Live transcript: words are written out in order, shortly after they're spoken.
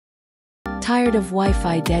Tired of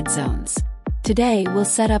Wi-Fi dead zones? Today, we'll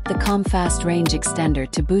set up the Comfast Range extender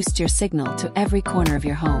to boost your signal to every corner of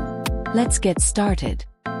your home. Let's get started.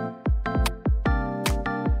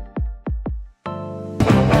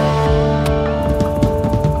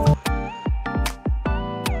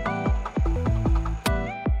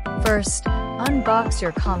 First, unbox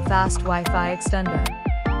your Comfast Wi-Fi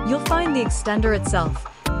extender. You'll find the extender itself,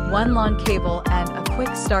 one LAN cable, and a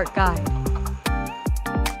quick start guide.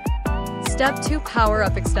 Step 2. Power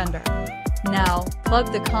up extender. Now,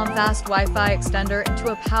 plug the Comfast Wi-Fi extender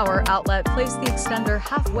into a power outlet. Place the extender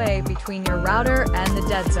halfway between your router and the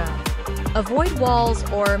dead zone. Avoid walls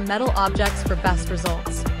or metal objects for best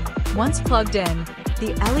results. Once plugged in,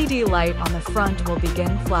 the LED light on the front will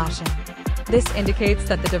begin flashing. This indicates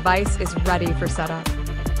that the device is ready for setup.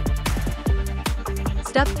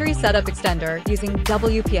 Step 3. Setup extender using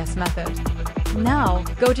WPS method. Now,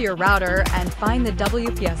 go to your router and find the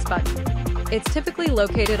WPS button. It's typically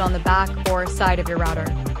located on the back or side of your router.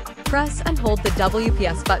 Press and hold the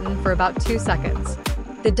WPS button for about 2 seconds.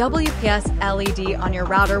 The WPS LED on your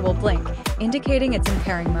router will blink, indicating it's in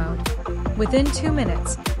pairing mode. Within 2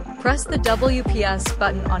 minutes, press the WPS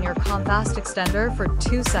button on your Comfast extender for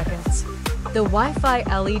 2 seconds. The Wi-Fi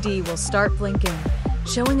LED will start blinking,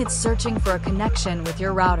 showing it's searching for a connection with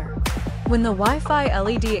your router. When the Wi-Fi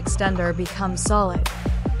LED extender becomes solid,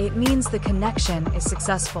 it means the connection is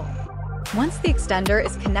successful. Once the extender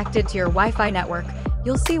is connected to your Wi-Fi network,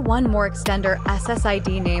 you'll see one more extender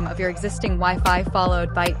SSID name of your existing Wi-Fi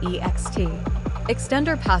followed by EXT.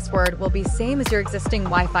 Extender password will be same as your existing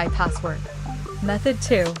Wi-Fi password. Method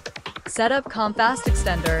 2. Set up Comfast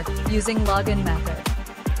extender using login method.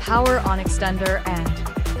 Power on extender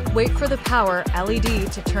and wait for the power LED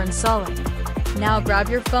to turn solid. Now grab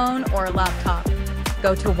your phone or laptop.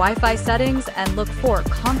 Go to Wi-Fi settings and look for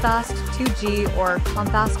Comfast 2G or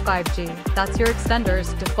Comfast 5G. That's your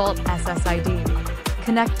extender's default SSID.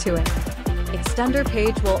 Connect to it. Extender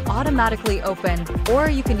page will automatically open, or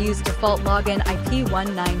you can use default login IP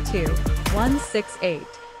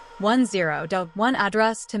 192.168.10.1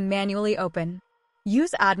 address to manually open.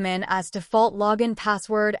 Use admin as default login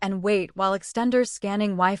password and wait while extender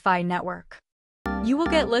scanning Wi-Fi network. You will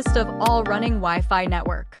get list of all running Wi-Fi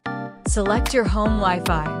network. Select your home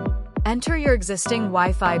Wi-Fi. Enter your existing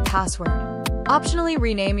Wi-Fi password. Optionally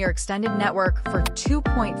rename your extended network for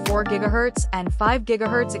 2.4 GHz and 5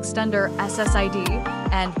 GHz extender SSID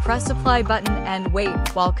and press apply button and wait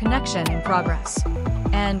while connection in progress.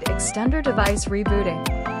 And extender device rebooting.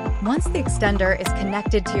 Once the extender is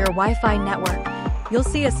connected to your Wi-Fi network, you'll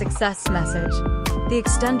see a success message. The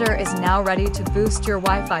extender is now ready to boost your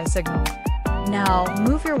Wi-Fi signal. Now,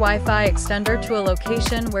 move your Wi-Fi extender to a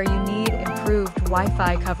location where you need improved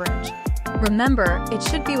Wi-Fi coverage. Remember, it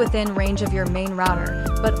should be within range of your main router,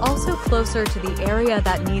 but also closer to the area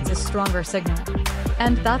that needs a stronger signal.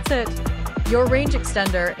 And that's it. Your range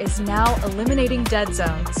extender is now eliminating dead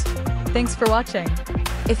zones. Thanks for watching.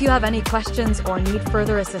 If you have any questions or need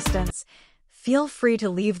further assistance, feel free to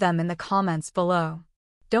leave them in the comments below.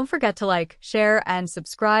 Don't forget to like, share, and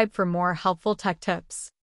subscribe for more helpful tech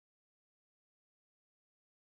tips.